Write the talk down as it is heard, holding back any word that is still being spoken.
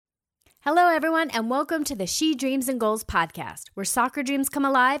Hello, everyone, and welcome to the She Dreams and Goals podcast, where soccer dreams come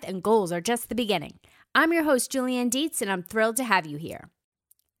alive and goals are just the beginning. I'm your host, Julianne Dietz, and I'm thrilled to have you here.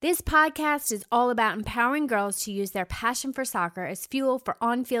 This podcast is all about empowering girls to use their passion for soccer as fuel for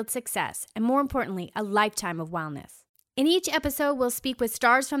on-field success, and more importantly, a lifetime of wellness. In each episode, we'll speak with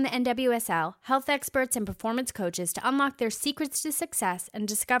stars from the NWSL, health experts, and performance coaches to unlock their secrets to success and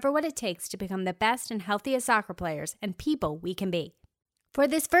discover what it takes to become the best and healthiest soccer players and people we can be. For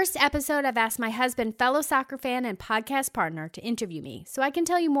this first episode, I've asked my husband, fellow soccer fan and podcast partner, to interview me so I can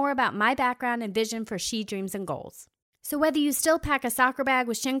tell you more about my background and vision for She Dreams and Goals. So whether you still pack a soccer bag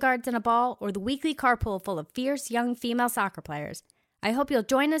with shin guards and a ball or the weekly carpool full of fierce young female soccer players, I hope you'll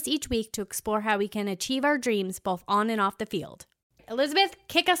join us each week to explore how we can achieve our dreams both on and off the field. Elizabeth,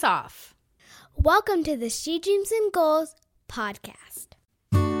 kick us off. Welcome to the She Dreams and Goals podcast.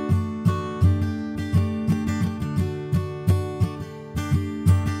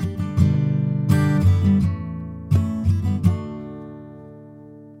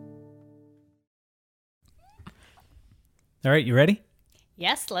 All right, you ready?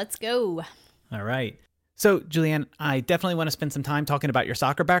 Yes, let's go. All right. So, Julianne, I definitely want to spend some time talking about your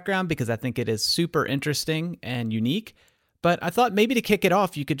soccer background because I think it is super interesting and unique. But I thought maybe to kick it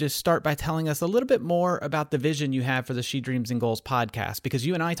off, you could just start by telling us a little bit more about the vision you have for the She Dreams and Goals podcast, because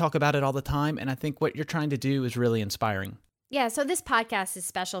you and I talk about it all the time, and I think what you're trying to do is really inspiring. Yeah, so this podcast is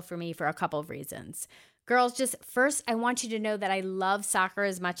special for me for a couple of reasons. Girls, just first, I want you to know that I love soccer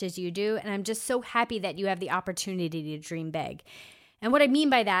as much as you do, and I'm just so happy that you have the opportunity to dream big. And what I mean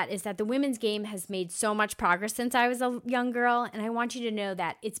by that is that the women's game has made so much progress since I was a young girl, and I want you to know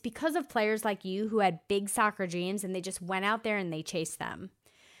that it's because of players like you who had big soccer dreams and they just went out there and they chased them.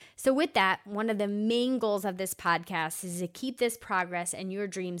 So with that, one of the main goals of this podcast is to keep this progress and your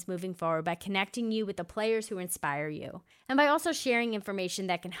dreams moving forward by connecting you with the players who inspire you, and by also sharing information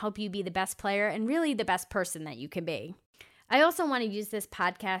that can help you be the best player and really the best person that you can be. I also want to use this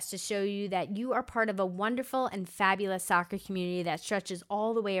podcast to show you that you are part of a wonderful and fabulous soccer community that stretches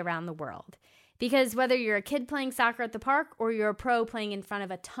all the way around the world. Because whether you're a kid playing soccer at the park or you're a pro playing in front of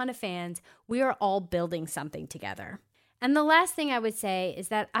a ton of fans, we are all building something together. And the last thing I would say is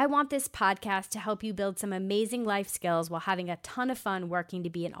that I want this podcast to help you build some amazing life skills while having a ton of fun working to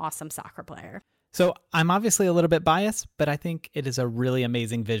be an awesome soccer player. So I'm obviously a little bit biased, but I think it is a really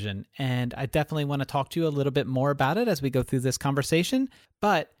amazing vision. And I definitely want to talk to you a little bit more about it as we go through this conversation.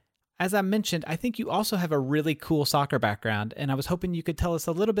 But as I mentioned, I think you also have a really cool soccer background. And I was hoping you could tell us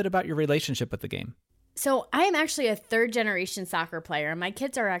a little bit about your relationship with the game. So I am actually a third-generation soccer player. My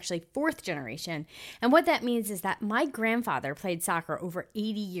kids are actually fourth generation. And what that means is that my grandfather played soccer over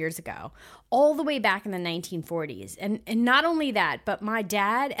 80 years ago, all the way back in the 1940s. And not only that, but my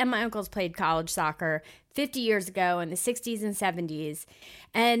dad and my uncles played college soccer 50 years ago in the 60s and 70s.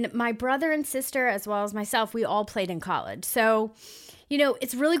 And my brother and sister, as well as myself, we all played in college. So, you know,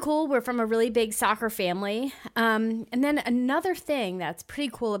 it's really cool. We're from a really big soccer family. And then another thing that's pretty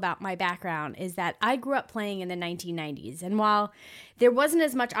cool about my background is that I grew up playing in the 1990s. And while there wasn't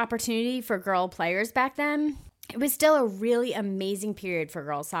as much opportunity for girl players back then, it was still a really amazing period for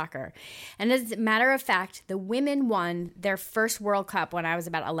girls soccer. And as a matter of fact, the women won their first World Cup when I was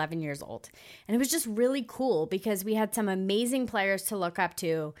about 11 years old. And it was just really cool because we had some amazing players to look up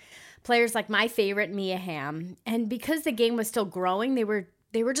to. Players like my favorite, Mia Hamm. And because the game was still growing, they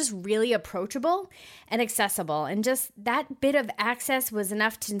were just really approachable and accessible. And just that bit of access was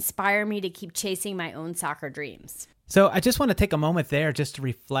enough to inspire me to keep chasing my own soccer dreams. So I just want to take a moment there just to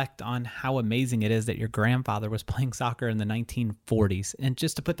reflect on how amazing it is that your grandfather was playing soccer in the 1940s. And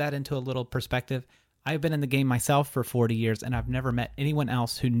just to put that into a little perspective, I've been in the game myself for 40 years, and I've never met anyone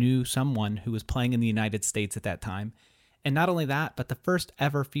else who knew someone who was playing in the United States at that time. And not only that, but the first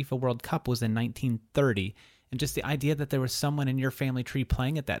ever FIFA World Cup was in 1930. And just the idea that there was someone in your family tree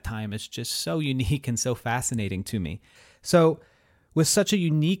playing at that time is just so unique and so fascinating to me. So with such a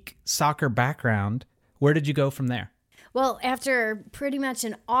unique soccer background, where did you go from there? Well, after pretty much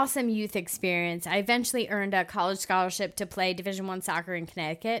an awesome youth experience, I eventually earned a college scholarship to play Division I soccer in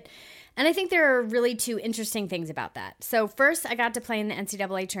Connecticut. And I think there are really two interesting things about that. So first, I got to play in the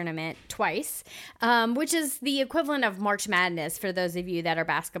NCAA tournament twice, which is the equivalent of March Madness for those of you that are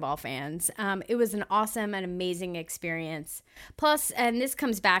basketball fans. It was an awesome and amazing experience. Plus, and this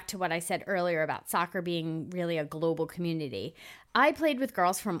comes back to what I said earlier about soccer being really a global community, I played with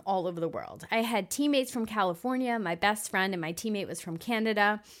girls from all over the world. I had teammates from California, my best friend and my teammate was from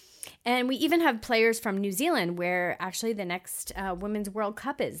Canada. And we even have players from New Zealand, where actually the next Women's World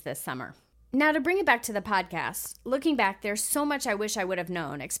Cup is this summer. Now, to bring it back to the podcast, looking back, there's so much I wish I would have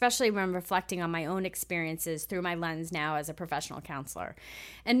known, especially when reflecting on my own experiences through my lens now as a professional counselor,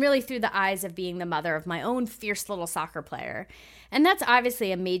 and really through the eyes of being the mother of my own fierce little soccer player. And that's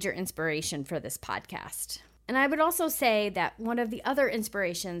obviously a major inspiration for this podcast. And I would also say that one of the other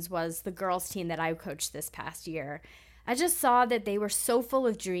inspirations was the girls' team that I coached this past year. I just saw that they were so full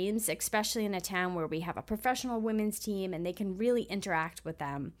of dreams, especially in a town where we have a professional women's team and they can really interact with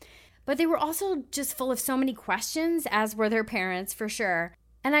them. But they were also just full of so many questions, as were their parents, for sure.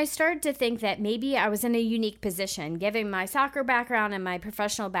 And I started to think that maybe I was in a unique position, given my soccer background and my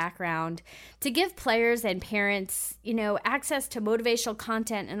professional background, to give players and parents, access to motivational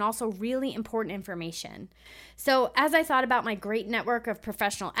content and also really important information. So as I thought about my great network of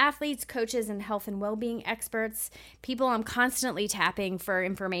professional athletes, coaches, and health and well-being experts, people I'm constantly tapping for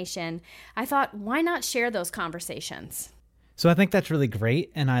information, I thought, why not share those conversations? So I think that's really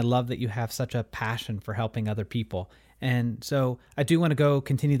great, and I love that you have such a passion for helping other people. And so I do want to go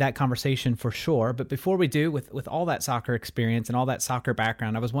continue that conversation for sure. But before we do, with all that soccer experience and all that soccer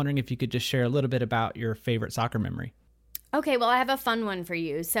background, I was wondering if you could just share a little bit about your favorite soccer memory. Okay, well, I have a fun one for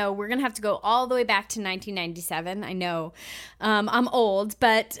you. So we're going to have to go all the way back to 1997. I know I'm old,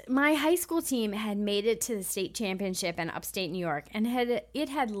 but my high school team had made it to the state championship in upstate New York, and it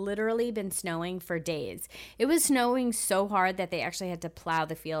had literally been snowing for days. It was snowing so hard that they actually had to plow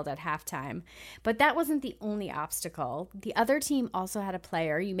the field at halftime. But that wasn't the only obstacle. The other team also had a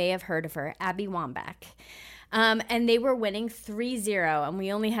player, you may have heard of her, Abby Wambach. And they were winning 3-0, and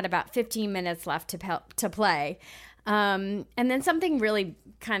we only had about 15 minutes left to play. And then something really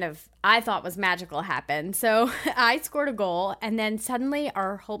kind of I thought was magical happened. So I scored a goal, and then suddenly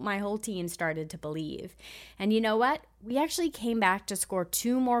my whole team started to believe. And you know what? We actually came back to score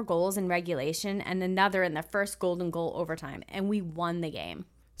 2 more goals in regulation and another in the first golden goal overtime, and we won the game.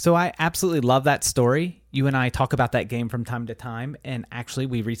 So I absolutely love that story. You and I talk about that game from time to time, and actually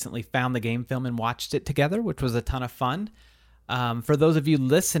we recently found the game film and watched it together, which was a ton of fun. For those of you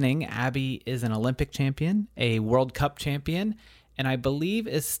listening, Abby is an Olympic champion, a World Cup champion, and I believe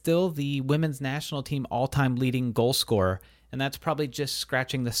is still the women's national team all-time leading goal scorer. And that's probably just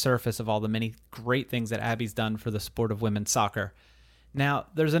scratching the surface of all the many great things that Abby's done for the sport of women's soccer. Now,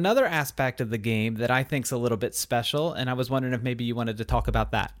 there's another aspect of the game that I think's a little bit special, and I was wondering if maybe you wanted to talk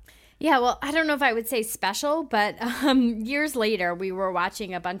about that. Yeah, well, I don't know if I would say special, but years later, we were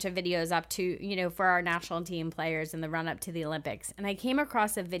watching a bunch of videos up to, for our national team players in the run up to the Olympics. And I came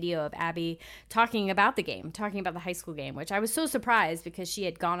across a video of Abby talking about the game, talking about the high school game, which I was so surprised because she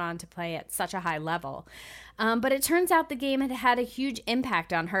had gone on to play at such a high level. But it turns out the game had had a huge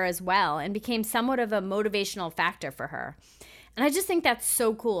impact on her as well and became somewhat of a motivational factor for her. And I just think that's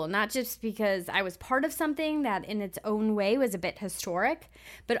so cool, not just because I was part of something that in its own way was a bit historic,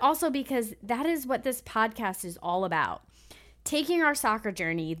 but also because that is what this podcast is all about. Taking our soccer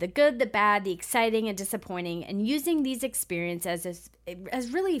journey, the good, the bad, the exciting and disappointing, and using these experiences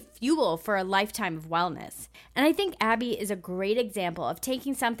as really fuel for a lifetime of wellness. And I think Abby is a great example of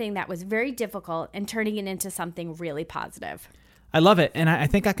taking something that was very difficult and turning it into something really positive. I love it, and I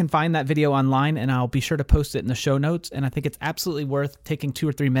think I can find that video online, and I'll be sure to post it in the show notes, and I think it's absolutely worth taking 2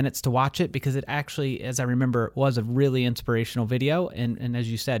 or 3 minutes to watch it because it actually, as I remember, was a really inspirational video, and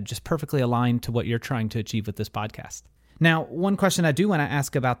as you said, just perfectly aligned to what you're trying to achieve with this podcast. Now, one question I do want to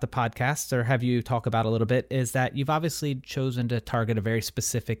ask about the podcast, or have you talk about a little bit, is that you've obviously chosen to target a very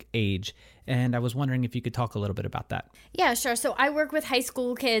specific age, and I was wondering if you could talk a little bit about that. Yeah, sure. So I work with high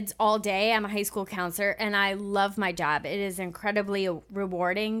school kids all day. I'm a high school counselor, and I love my job. It is incredibly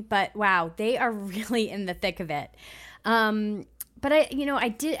rewarding, but wow, they are really in the thick of it. But I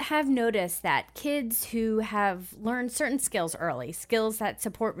did have noticed that kids who have learned certain skills early, skills that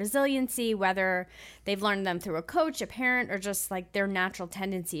support resiliency, whether they've learned them through a coach, a parent, or just like their natural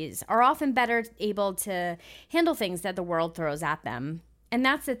tendencies, are often better able to handle things that the world throws at them. And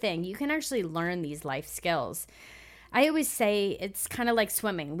that's the thing. You can actually learn these life skills. I always say it's kind of like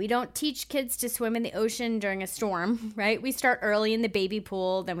swimming. We don't teach kids to swim in the ocean during a storm, right? We start early in the baby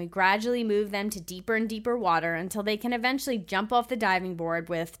pool, then we gradually move them to deeper and deeper water until they can eventually jump off the diving board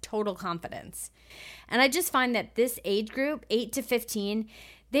with total confidence. And I just find that this age group, 8 to 15,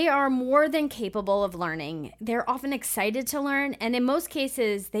 they are more than capable of learning. They're often excited to learn, and in most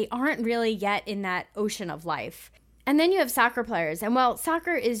cases, they aren't really yet in that ocean of life. And then you have soccer players. And well,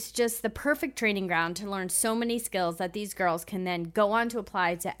 soccer is just the perfect training ground to learn so many skills that these girls can then go on to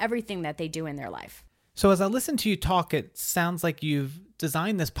apply to everything that they do in their life. So as I listen to you talk, it sounds like you've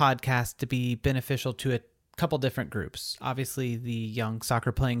designed this podcast to be beneficial to a couple different groups. Obviously, the young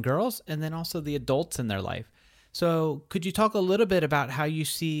soccer playing girls, and then also the adults in their life. So could you talk a little bit about how you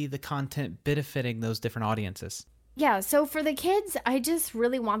see the content benefiting those different audiences? Yeah, so for the kids, I just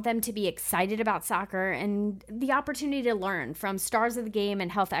really want them to be excited about soccer and the opportunity to learn from stars of the game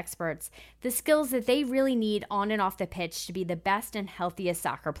and health experts the skills that they really need on and off the pitch to be the best and healthiest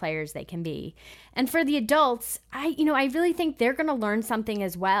soccer players they can be. And for the adults, I really think they're going to learn something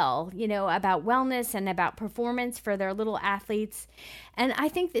as well, about wellness and about performance for their little athletes. And I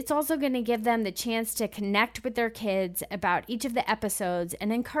think it's also going to give them the chance to connect with their kids about each of the episodes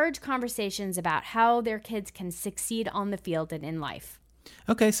and encourage conversations about how their kids can succeed on the field and in life.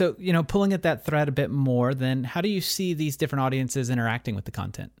 Okay, so, pulling at that thread a bit more, then how do you see these different audiences interacting with the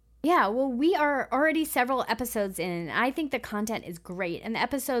content? Yeah, well, we are already several episodes in, and I think the content is great, and the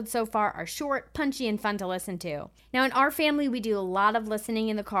episodes so far are short, punchy, and fun to listen to. Now, in our family, we do a lot of listening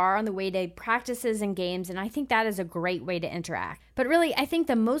in the car on the way to practices and games, and I think that is a great way to interact. But really, I think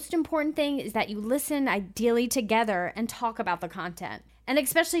the most important thing is that you listen ideally together and talk about the content. And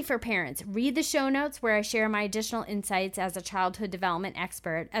especially for parents, read the show notes where I share my additional insights as a childhood development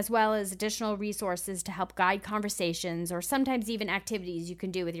expert, as well as additional resources to help guide conversations or sometimes even activities you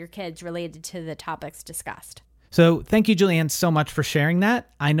can do with your kids related to the topics discussed. So thank you, Julianne, so much for sharing that.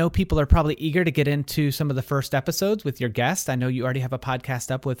 I know people are probably eager to get into some of the first episodes with your guest. I know you already have a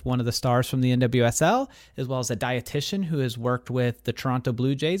podcast up with one of the stars from the NWSL, as well as a dietitian who has worked with the Toronto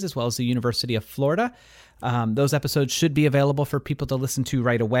Blue Jays, as well as the University of Florida. Those episodes should be available for people to listen to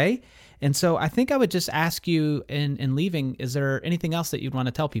right away. And so I think I would just ask you in leaving, is there anything else that you'd want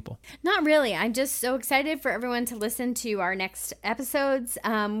to tell people? Not really. I'm just so excited for everyone to listen to our next episodes.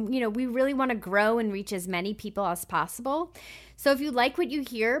 We really want to grow and reach as many people as possible. So if you like what you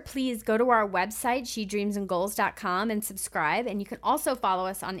hear, please go to our website, shedreamsandgoals.com, and subscribe. And you can also follow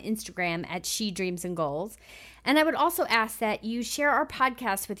us on Instagram at shedreamsandgoals. And I would also ask that you share our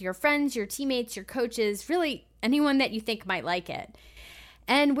podcast with your friends, your teammates, your coaches, really anyone that you think might like it.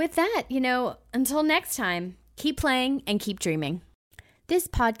 And with that, until next time, keep playing and keep dreaming. This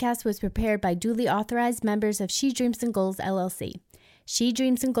podcast was prepared by duly authorized members of She Dreams and Goals, LLC. She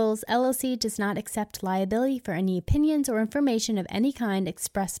Dreams and Goals, LLC does not accept liability for any opinions or information of any kind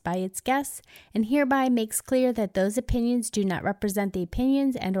expressed by its guests, and hereby makes clear that those opinions do not represent the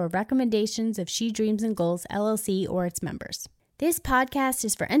opinions and or recommendations of She Dreams and Goals, LLC or its members. This podcast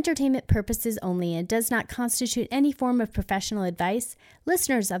is for entertainment purposes only and does not constitute any form of professional advice.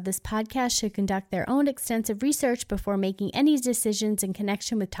 Listeners of this podcast should conduct their own extensive research before making any decisions in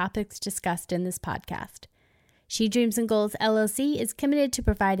connection with topics discussed in this podcast. She Dreams and Goals, LLC is committed to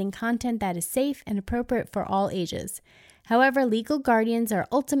providing content that is safe and appropriate for all ages. However, legal guardians are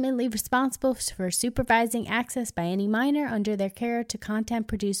ultimately responsible for supervising access by any minor under their care to content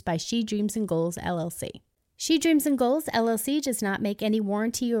produced by She Dreams and Goals, LLC. She Dreams and Goals, LLC does not make any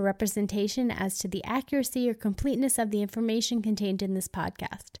warranty or representation as to the accuracy or completeness of the information contained in this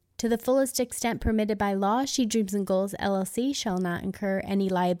podcast. To the fullest extent permitted by law, She Dreams and Goals, LLC shall not incur any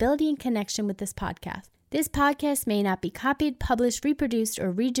liability in connection with this podcast. This podcast may not be copied, published, reproduced,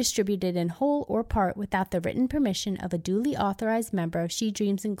 or redistributed in whole or part without the written permission of a duly authorized member of She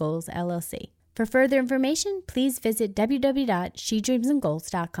Dreams and Goals, LLC. For further information, please visit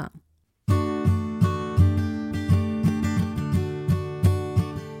www.shedreamsandgoals.com.